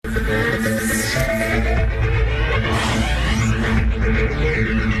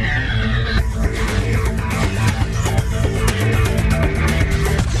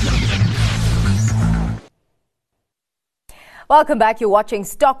Welcome back. You're watching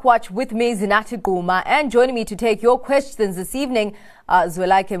Stock Watch with me, Zinati Guma, and joining me to take your questions this evening,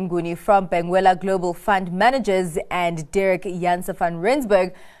 Zwelakhe Mnguni from Benguela Global Fund Managers and Derek Janse van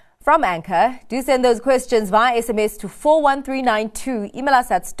Rensburg from Anchor. Do send those questions via SMS to 41392. Email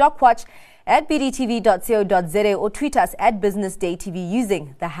us at stockwatch@bdtv.co.za or tweet us at BusinessDayTV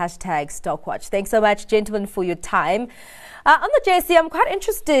using the hashtag StockWatch. Thanks so much, gentlemen, for your time. On the JSE, I'm quite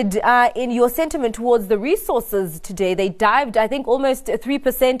interested in your sentiment towards the resources today. They dived, I think, almost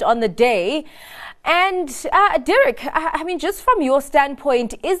 3% on the day. And Derek, I mean, just from your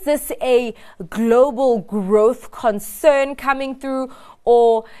standpoint, is this a global growth concern coming through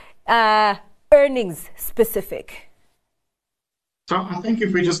or earnings specific? So I think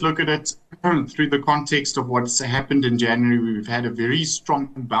if we just look at it through the context of what's happened in January, we've had a very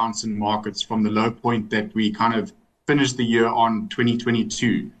strong bounce in markets from the low point that we kind of finished the year on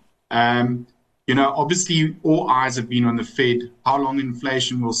 2022. Obviously all eyes have been on the Fed, how long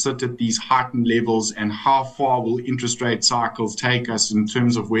inflation will sit at these heightened levels and how far will interest rate cycles take us in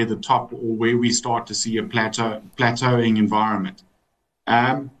terms of where the top or where we start to see a plateauing environment.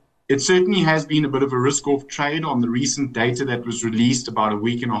 It certainly has been a bit of a risk-off trade on the recent data that was released about a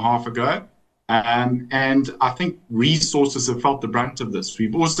week and a half ago. And I think resources have felt the brunt of this.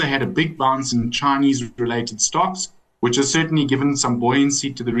 We've also had a big bounce in Chinese-related stocks, which has certainly given some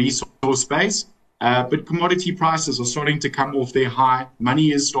buoyancy to the resource space. But commodity prices are starting to come off their high.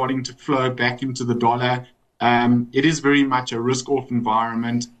 Money is starting to flow back into the dollar. It is very much a risk-off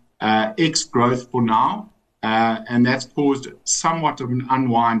environment, ex-growth for now. And that's caused somewhat of an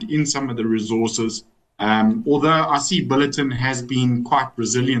unwind in some of the resources. Although I see Bulletin has been quite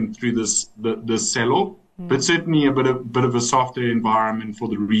resilient through this sell-off, but certainly a bit of a softer environment for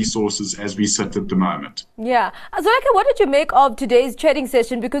the resources as we sit at the moment. Yeah. Zwelakhe, what did you make of today's trading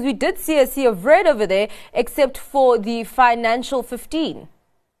session? Because we did see a sea of red over there, except for the financial 15.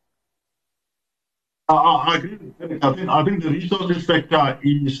 I agree. I think the resources sector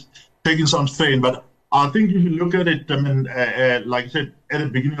is taking some strain, but I think if you look at it, I mean, like I said, at the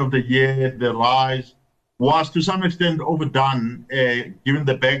beginning of the year, the rise was to some extent overdone, given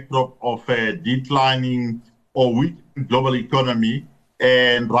the backdrop of declining or weak global economy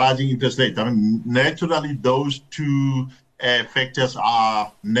and rising interest rates. I mean, naturally, those two factors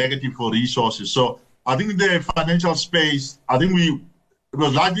are negative for resources. So I think in the financial space, I think it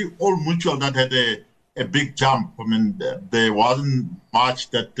was largely all mutual that had a big jump. I mean, there wasn't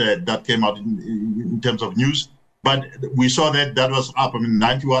much that came out in terms of news, but we saw that was up. I mean,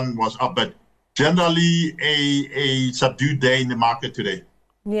 91 was up, but generally a subdued day in the market today.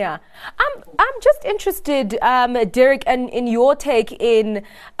 Yeah. I'm just interested, Derek, in your take in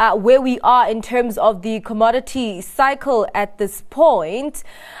where we are in terms of the commodity cycle at this point.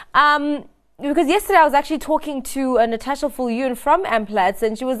 Because yesterday I was actually talking to Natasha Viljoen from Amplats,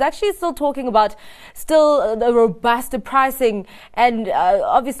 and she was actually still talking about the robust pricing and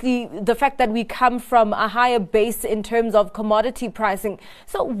obviously the fact that we come from a higher base in terms of commodity pricing.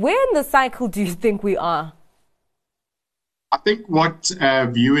 So where in the cycle do you think we are? I think what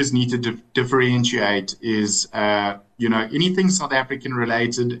viewers need to differentiate is, anything South African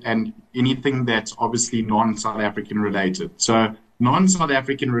related and anything that's obviously non-South African related. So non-South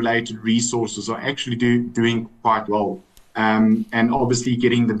African related resources are actually doing quite well, and obviously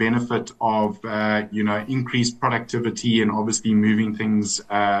getting the benefit of increased productivity and obviously moving things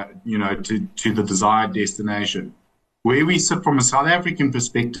to the desired destination. Where we sit from a South African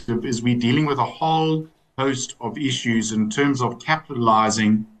perspective is we're dealing with a whole host of issues in terms of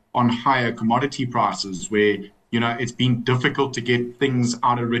capitalizing on higher commodity prices, where it's been difficult to get things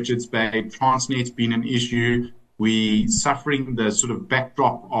out of Richards Bay. Transnet's been an issue. We're suffering the sort of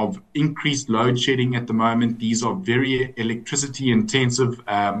backdrop of increased load shedding at the moment. These are very electricity intensive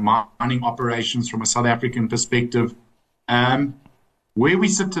mining operations from a South African perspective. Where we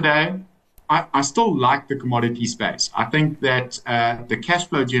sit today, I still like the commodity space. I think that the cash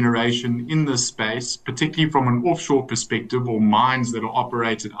flow generation in this space, particularly from an offshore perspective or mines that are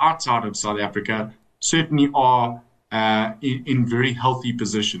operated outside of South Africa, certainly are in very healthy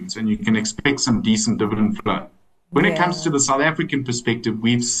positions, and you can expect some decent dividend flow. When it comes to the South African perspective,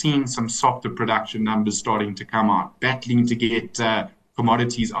 we've seen some softer production numbers starting to come out, battling to get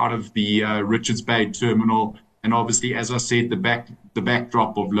commodities out of the Richards Bay terminal. And obviously, as I said, the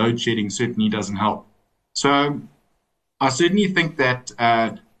backdrop of load shedding certainly doesn't help. So I certainly think that,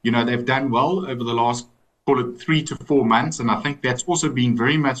 they've done well over the last, call it 3 to 4 months. And I think that's also been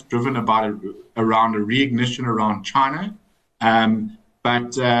very much driven around a reignition around China.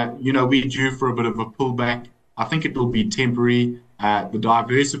 But we're due for a bit of a pullback. I think it will be temporary. the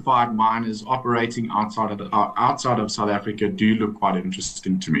diversified miners operating outside of South Africa do look quite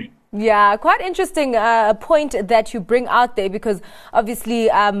interesting to me. Yeah, quite interesting point that you bring out there, because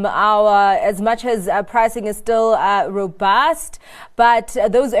obviously our as much as pricing is still robust, but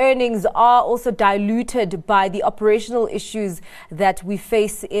those earnings are also diluted by the operational issues that we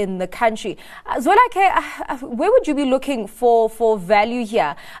face in the country. Zwelakhe, where would you be looking for value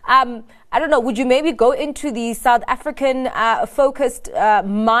here? I don't know, would you maybe go into the South African focused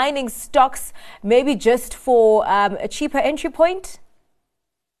mining stocks, maybe just for a cheaper entry point?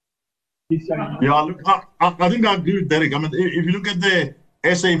 Yeah, look, I think I agree with Derek. I mean, if you look at the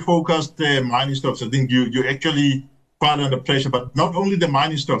SA-focused mining stocks, I think you actually quite under pressure. But not only the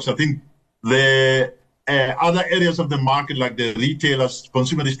mining stocks, I think the other areas of the market, like the retailers,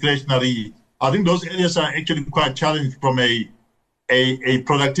 consumer discretionary, I think those areas are actually quite challenged from a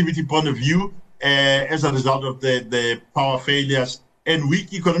productivity point of view as a result of the power failures and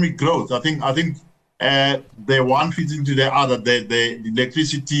weak economic growth. I think the one fits into the other. The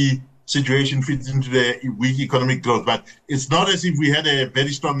electricity situation fits into the weak economic growth, but it's not as if we had a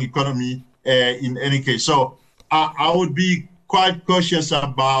very strong economy in any case. So I would be quite cautious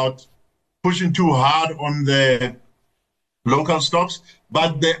about pushing too hard on the local stocks,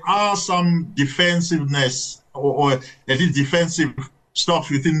 but there are some defensiveness or at least defensive stocks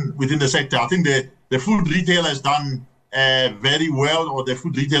within the sector. I think the food retailer has done very well, or the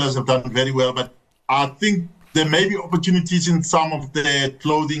food retailers have done very well, but I think there may be opportunities in some of the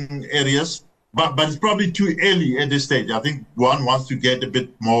clothing areas, but it's probably too early at this stage. I think one wants to get a bit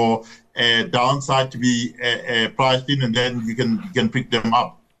more downside to be priced in, and then you can pick them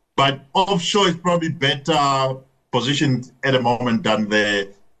up. But offshore is probably better positioned at the moment than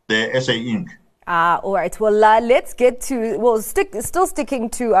the SA Inc. All right. Well, let's get to, still sticking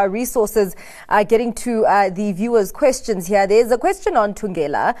to our resources, getting to the viewers' questions here. There's a question on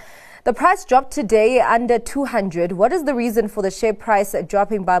Thungela. The price dropped today under 200. What is the reason for the share price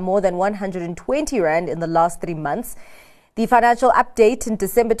dropping by more than 120 Rand in the last 3 months? The financial update in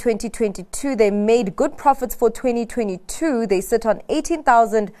December 2022, they made good profits for 2022. They sit on 18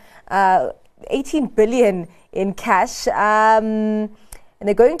 billion in cash. And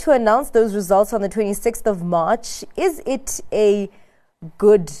they're going to announce those results on the 26th of March. Is it a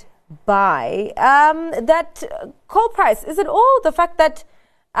good buy? That coal price, is it all the fact that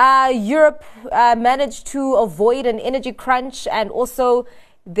Europe managed to avoid an energy crunch, and also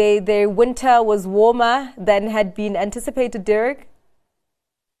their winter was warmer than had been anticipated, Derek?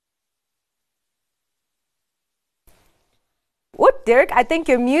 What, Derek? I think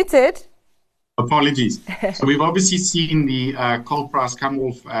you're muted. Apologies. So we've obviously seen the coal price come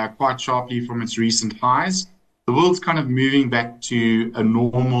off quite sharply from its recent highs. The world's kind of moving back to a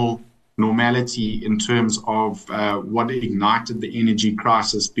normality in terms of what ignited the energy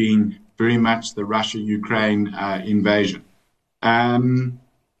crisis, being very much the Russia-Ukraine invasion.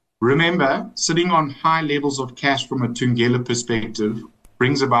 Remember, sitting on high levels of cash from a Thungela perspective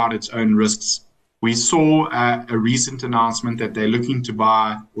brings about its own risks. We saw a recent announcement that they're looking to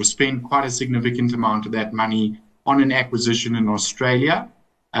buy or spend quite a significant amount of that money on an acquisition in Australia.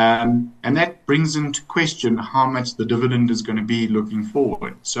 And that brings into question how much the dividend is going to be looking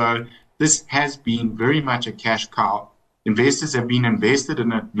forward. So this has been very much a cash cow. Investors have been invested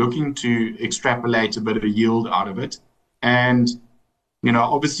in it, looking to extrapolate a bit of a yield out of it. And, you know,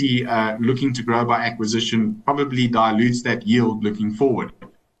 obviously looking to grow by acquisition probably dilutes that yield looking forward.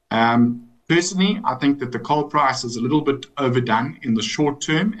 Personally, I think that the coal price is a little bit overdone in the short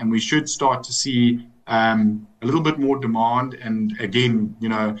term, and we should start to see a little bit more demand. And again, you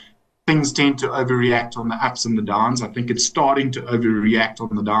know, things tend to overreact on the ups and the downs. I think it's starting to overreact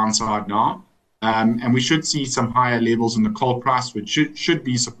on the downside now. And we should see some higher levels in the coal price, which should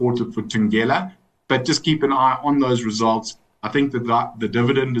be supportive for Thungela. But just keep an eye on those results. I think that the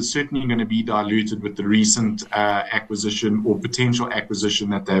dividend is certainly going to be diluted with the recent acquisition or potential acquisition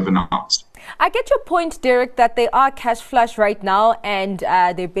that they've announced. I get your point, Derek, that they are cash flush right now, and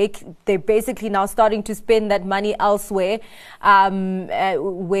they're basically now starting to spend that money elsewhere,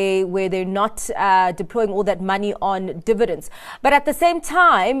 where they're not deploying all that money on dividends. But at the same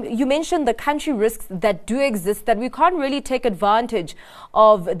time, you mentioned the country risks that do exist, that we can't really take advantage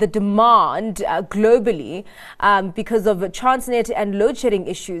of the demand globally because of Transnet and load shedding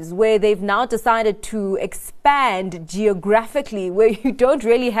issues, where they've now decided to expand geographically, where you don't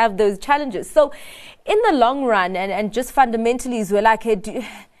really have those challenges. So in the long run, and just fundamentally, Zwelakhe,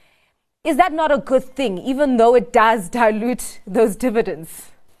 is that not a good thing, even though it does dilute those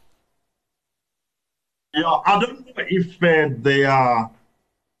dividends? Yeah, I don't know if their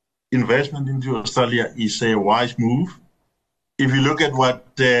investment into Australia is a wise move. if you look at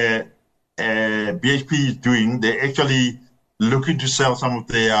what BHP is doing, they're actually looking to sell some of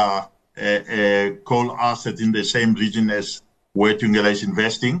their coal assets in the same region as where Thungela is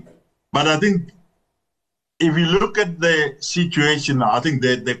investing. But I think if you look at the situation, I think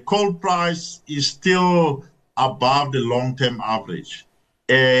the coal price is still above the long-term average.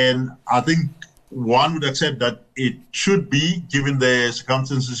 And I think one would accept that it should be, given the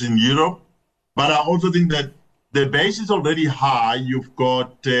circumstances in Europe. But I also think that the base is already high. You've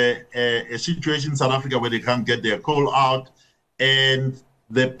got a situation in South Africa where they can't get their coal out. And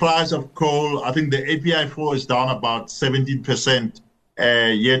the price of coal, I think the API4 is down about 17%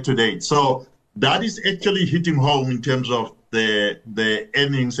 year to date. So that is actually hitting home in terms of the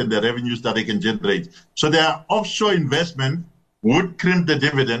earnings and the revenues that they can generate. So their offshore investment would crimp the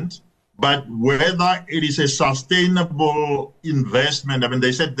dividend, but whether it is a sustainable investment, I mean,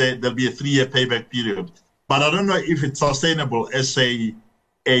 they said there'll be a 3-year payback period, but I don't know if it's sustainable as a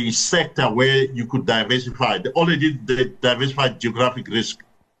sector where you could diversify. They already diversified geographic risk.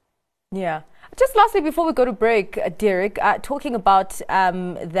 Yeah. Just lastly, before we go to break, Derek, talking about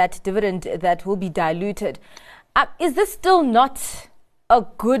that dividend that will be diluted, is this still not a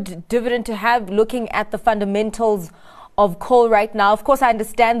good dividend to have, looking at the fundamentals of coal right now? Of course, I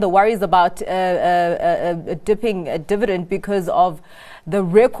understand the worries about dipping a dividend because of the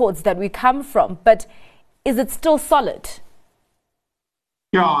records that we come from, but is it still solid?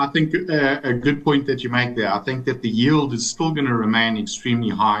 Yeah, I think a good point that you make there. I think that the yield is still going to remain extremely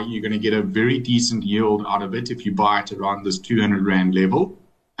high. You're going to get a very decent yield out of it if you buy it around this 200 Rand level.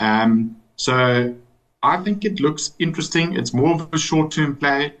 So I think it looks interesting. It's more of a short-term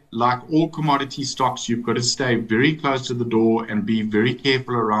play. Like all commodity stocks, you've got to stay very close to the door and be very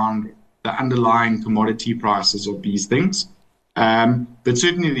careful around the underlying commodity prices of these things. But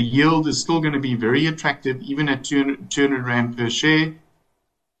certainly the yield is still going to be very attractive, even at 200 Rand per share.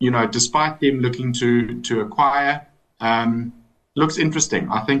 You know, despite them looking to acquire, looks interesting.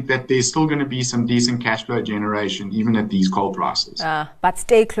 I think that there's still going to be some decent cash flow generation, even at these coal prices. But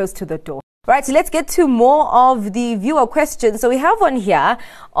stay close to the door. Right, so let's get to more of the viewer questions. So we have one here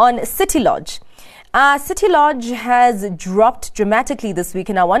on City Lodge. City Lodge has dropped dramatically this week,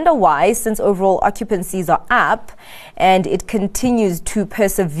 and I wonder why, since overall occupancies are up and it continues to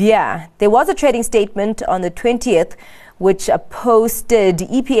persevere. There was a trading statement on the 20th which posted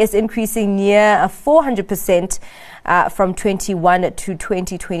EPS increasing near 400% from 21 to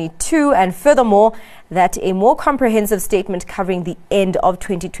 2022, and furthermore that a more comprehensive statement covering the end of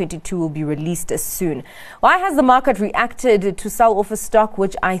 2022 will be released soon. Why has the market reacted to sell off a stock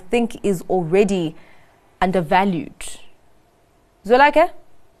which I think is already undervalued? Zwelakhe?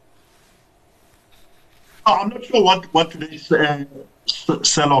 I'm not sure what today's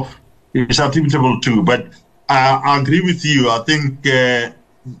sell-off is attributable to, but I agree with you. I think the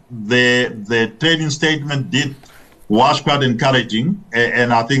trading statement was quite encouraging,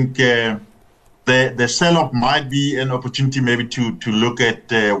 and I think the sell-off might be an opportunity maybe to look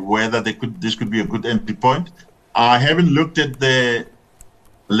at whether this could be a good entry point. I haven't looked at the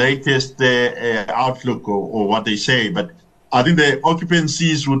latest outlook or what they say, but I think the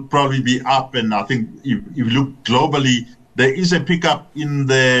occupancies would probably be up, and I think if you look globally, there is a pickup in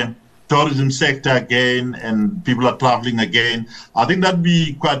the tourism sector again, and people are traveling again. I think that'd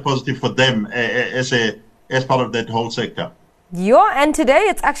be quite positive for them as part of that whole sector. And today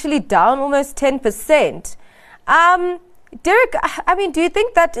it's actually down almost 10%. Derek, I mean, do you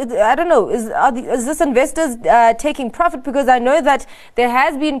think that, I don't know, is this investors taking profit? Because I know that there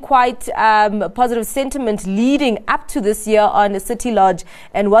has been quite positive sentiment leading up to this year on City Lodge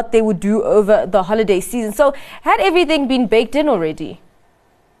and what they would do over the holiday season. So had everything been baked in already?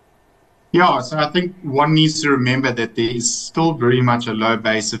 Yeah, so I think one needs to remember that there is still very much a low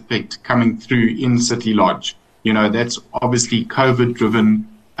base effect coming through in City Lodge. You know, that's obviously COVID-driven,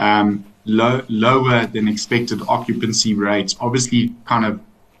 lower than expected occupancy rates. Obviously, kind of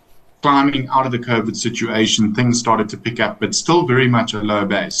climbing out of the COVID situation, things started to pick up, but still very much a low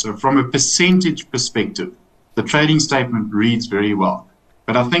base. So from a percentage perspective, the trading statement reads very well.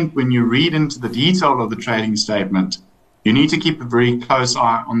 But I think when you read into the detail of the trading statement, you need to keep a very close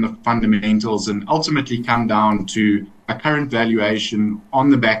eye on the fundamentals and ultimately come down to a current valuation on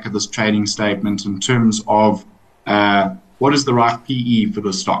the back of this trading statement in terms of what is the right PE for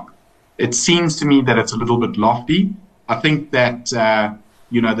the stock. It seems to me that it's a little bit lofty. I think that,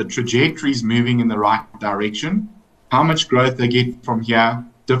 the trajectory is moving in the right direction. How much growth they get from here,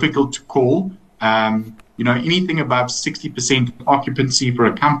 difficult to call. Anything above 60% occupancy for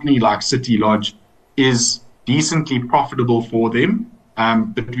a company like City Lodge is decently profitable for them.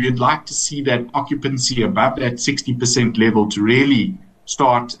 But we'd like to see that occupancy above that 60% level to really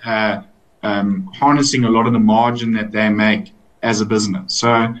start harnessing a lot of the margin that they make as a business.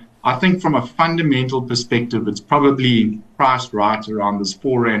 So I think from a fundamental perspective, it's probably priced right around this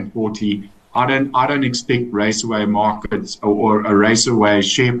R4.40. I don't expect raceway markets or a raceway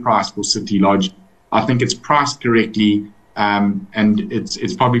share price for City Lodge. I think it's priced correctly, and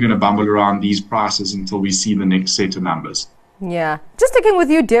it's probably going to bumble around these prices until we see the next set of numbers. Yeah. Just sticking with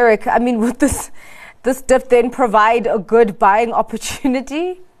you, Derek, I mean, would this dip then provide a good buying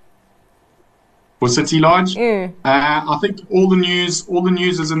opportunity? For City Lodge? I think all the news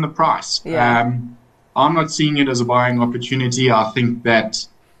is in the price. Yeah. I'm not seeing it as a buying opportunity. I think that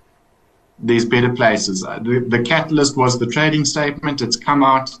there's better places. The catalyst was the trading statement. It's come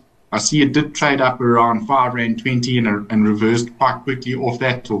out. I see it did trade up around R5.20 and reversed quite quickly off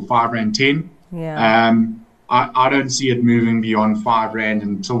that to R5.10. Yeah. I don't see it moving beyond R5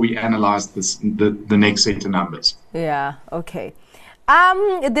 until we analyze the next set of numbers. Yeah, okay.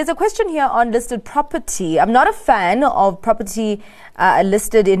 There's a question here on listed property. I'm not a fan of property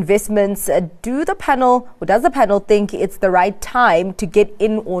listed investments. Does the panel think it's the right time to get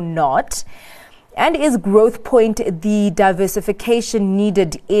in or not? And is Growthpoint the diversification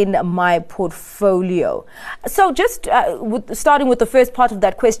needed in my portfolio? So just starting with the first part of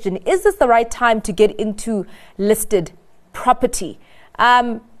that question, is this the right time to get into listed property?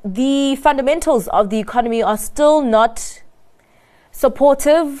 The fundamentals of the economy are still not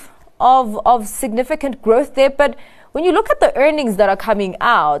supportive of significant growth there. But when you look at the earnings that are coming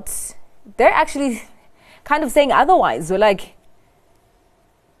out, they're actually kind of saying otherwise. We're like,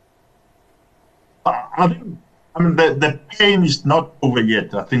 I mean, the pain is not over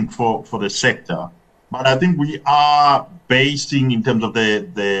yet, I think, for the sector. But I think we are basing, in terms of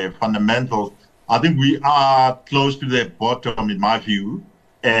the fundamentals, I think we are close to the bottom, in my view.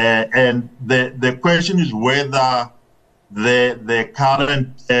 And the question is whether the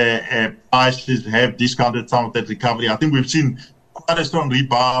current prices have discounted some of that recovery. I think we've seen quite a strong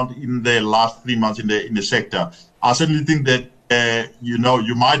rebound in the last 3 months in the sector. I certainly think that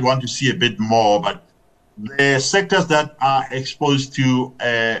you might want to see a bit more, but the sectors that are exposed to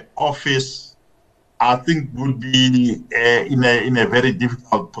office, I think, would be in a very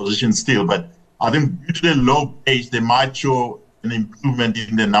difficult position still. But I think due to the low base, they might show an improvement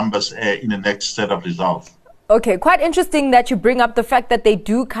in the numbers in the next set of results. Okay, quite interesting that you bring up the fact that they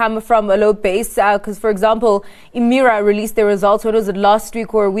do come from a low base. Because, for example, Emira released their results, what was it, last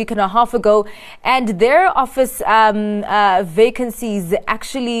week or a week and a half ago, and their office vacancies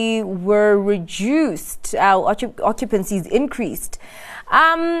actually were reduced, occupancies increased.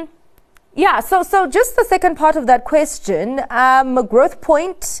 Yeah, so just the second part of that question,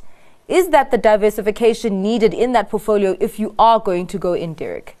 Growthpoint, is that the diversification needed in that portfolio if you are going to go in,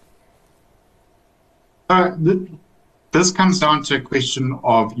 Derek? This comes down to a question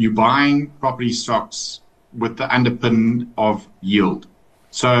of you buying property stocks with the underpin of yield.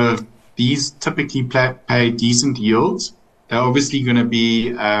 So these typically pay decent yields. They're obviously going to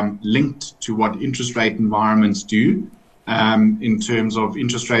be linked to what interest rate environments do in terms of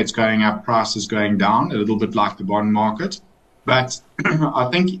interest rates going up, prices going down, a little bit like the bond market. But I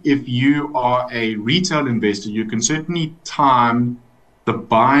think if you are a retail investor, you can certainly time the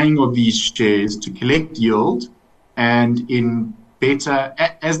buying of these shares to collect yield, and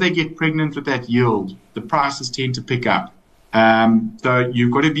as they get pregnant with that yield, the prices tend to pick up. So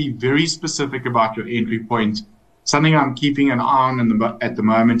you've got to be very specific about your entry point. Something I'm keeping an eye on at the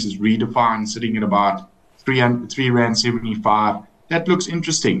moment is Redefine, sitting at about R3.75. That looks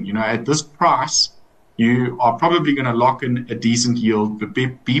interesting. You know, at this price, you are probably going to lock in a decent yield, but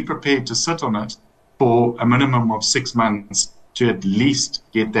be prepared to sit on it for a minimum of 6 months to at least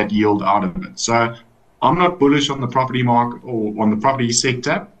get that yield out of it. So I'm not bullish on the property market or on the property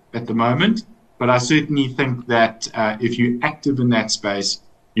sector at the moment, but I certainly think that if you're active in that space,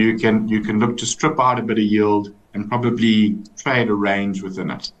 you can look to strip out a bit of yield and probably trade a range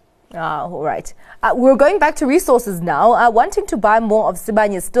within it. All right. We're going back to resources now. Wanting to buy more of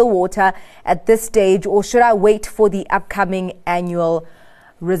Sibanye-Stillwater at this stage, or should I wait for the upcoming annual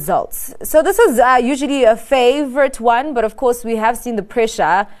results? So this is usually a favorite one, but of course we have seen the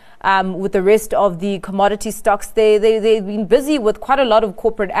pressure with the rest of the commodity stocks. They've been busy with quite a lot of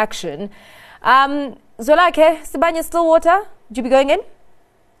corporate action. Zwelakhe, Sibanye-Stillwater, would you be going in?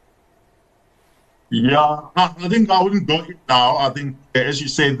 Yeah, I think I wouldn't go in now. I think, as you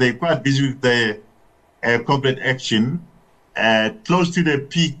said, they're quite busy with the corporate action. Close to the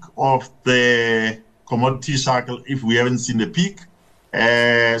peak of the commodity cycle, if we haven't seen the peak.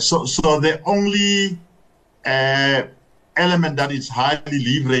 So the only element that is highly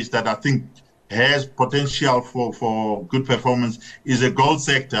leveraged that I think has potential for good performance is a gold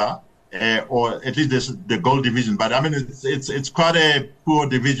sector, or at least the gold division. But I mean, it's quite a poor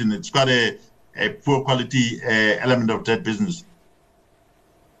division. It's quite a poor quality element of that business.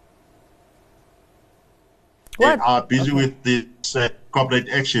 They are busy with this corporate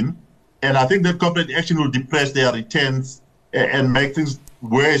action, and I think that corporate action will depress their returns and make things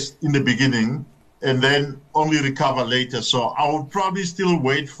worse in the beginning, and then only recover later. So I would probably still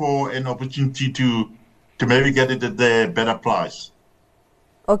wait for an opportunity to maybe get it at the better price.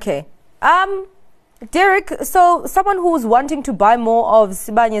 Okay. Derek, so someone who's wanting to buy more of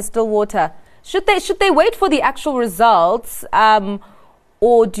Sibanye-Stillwater, should they wait for the actual results?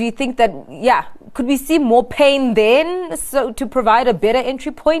 Or do you think that, could we see more pain then, so to provide a better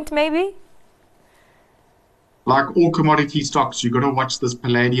entry point maybe? Like all commodity stocks, you've got to watch this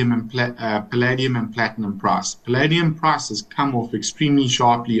palladium and platinum price. Palladium price has come off extremely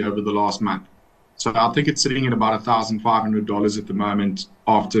sharply over the last month. So I think it's sitting at about $1,500 at the moment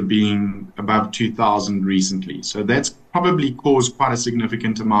after being above $2,000 recently. So that's probably caused quite a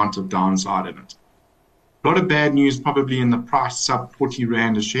significant amount of downside in it. A lot of bad news probably in the price sub 40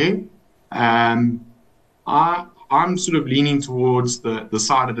 Rand a share. I'm sort of leaning towards the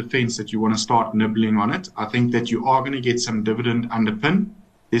side of the fence that you want to start nibbling on it. I think that you are going to get some dividend underpin.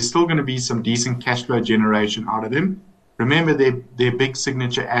 There's still going to be some decent cash flow generation out of them. Remember, their big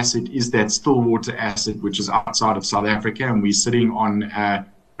signature asset is that Stillwater asset, which is outside of South Africa, and we're sitting on a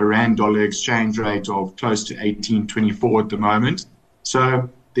Rand-dollar exchange rate of close to 18.24 at the moment. So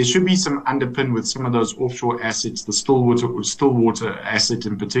there should be some underpin with some of those offshore assets, the Stillwater asset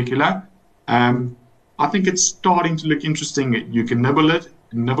in particular. I think it's starting to look interesting. You can nibble at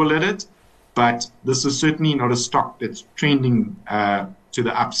it, but this is certainly not a stock that's trending to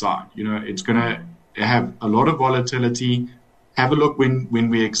the upside. You know, it's going to have a lot of volatility. Have a look when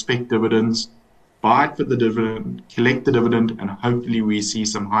we expect dividends, buy it for the dividend, collect the dividend, and hopefully we see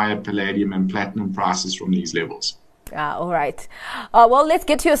some higher palladium and platinum prices from these levels. All right. Well, let's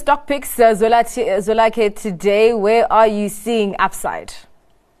get to your stock picks, Zwelakhe. Today, where are you seeing upside?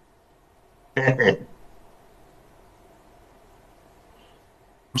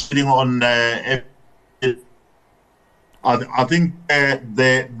 Sitting on, I think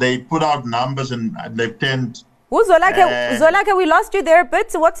they put out numbers and they've turned. Zwelakhe, we lost you there a bit.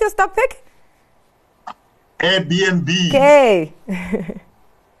 So what's your stock pick? Airbnb. Okay.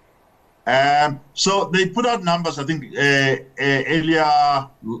 So they put out numbers, I think, earlier,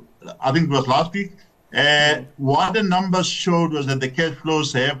 I think it was last week. What the numbers showed was that the cash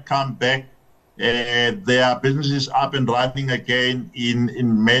flows have come back. Their business is up and running again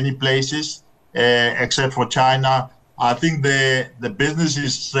in many places, except for China. I think the business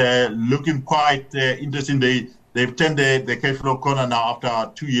is looking quite interesting. They've turned the cash flow corner now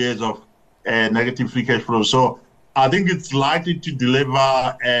after 2 years of negative free cash flow. So I think it's likely to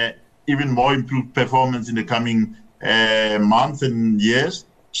deliver even more improved performance in the coming months and years.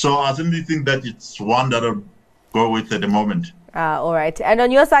 So I certainly think that it's one that I'll go with at the moment. All right. And on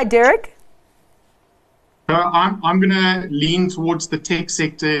your side, Derek? So I'm going to lean towards the tech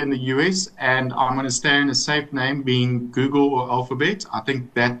sector in the US, and I'm going to stay in a safe name, being Google or Alphabet. I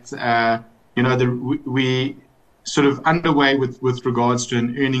think that we sort of underway with regards to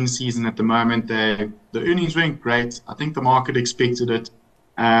an earnings season at the moment. The earnings weren't great. I think the market expected it.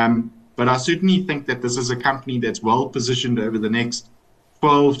 But I certainly think that this is a company that's well positioned over the next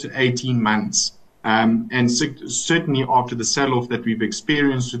 12 to 18 months. And certainly after the sell-off that we've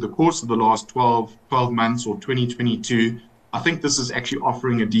experienced through the course of the last 12 months or 2022, I think this is actually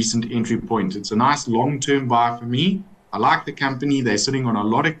offering a decent entry point. It's a nice long-term buy for me. I like the company. They're sitting on a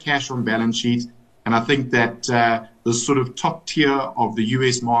lot of cash on balance sheet. And I think that the sort of top tier of the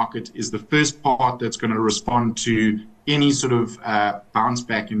US market is the first part that's going to respond to any sort of bounce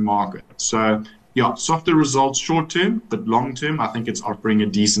back in market. So, yeah, softer results short term, but long term, I think it's offering a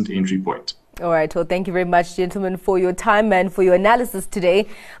decent entry point. All right. Well, thank you very much, gentlemen, for your time and for your analysis today.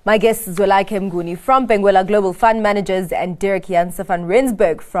 My guest is Zwelakhe Mnguni from Benguela Global Fund Managers and Derek Janse van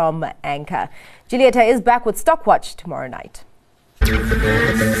Rensburg from Anchor. Julieta is back with Stockwatch tomorrow night.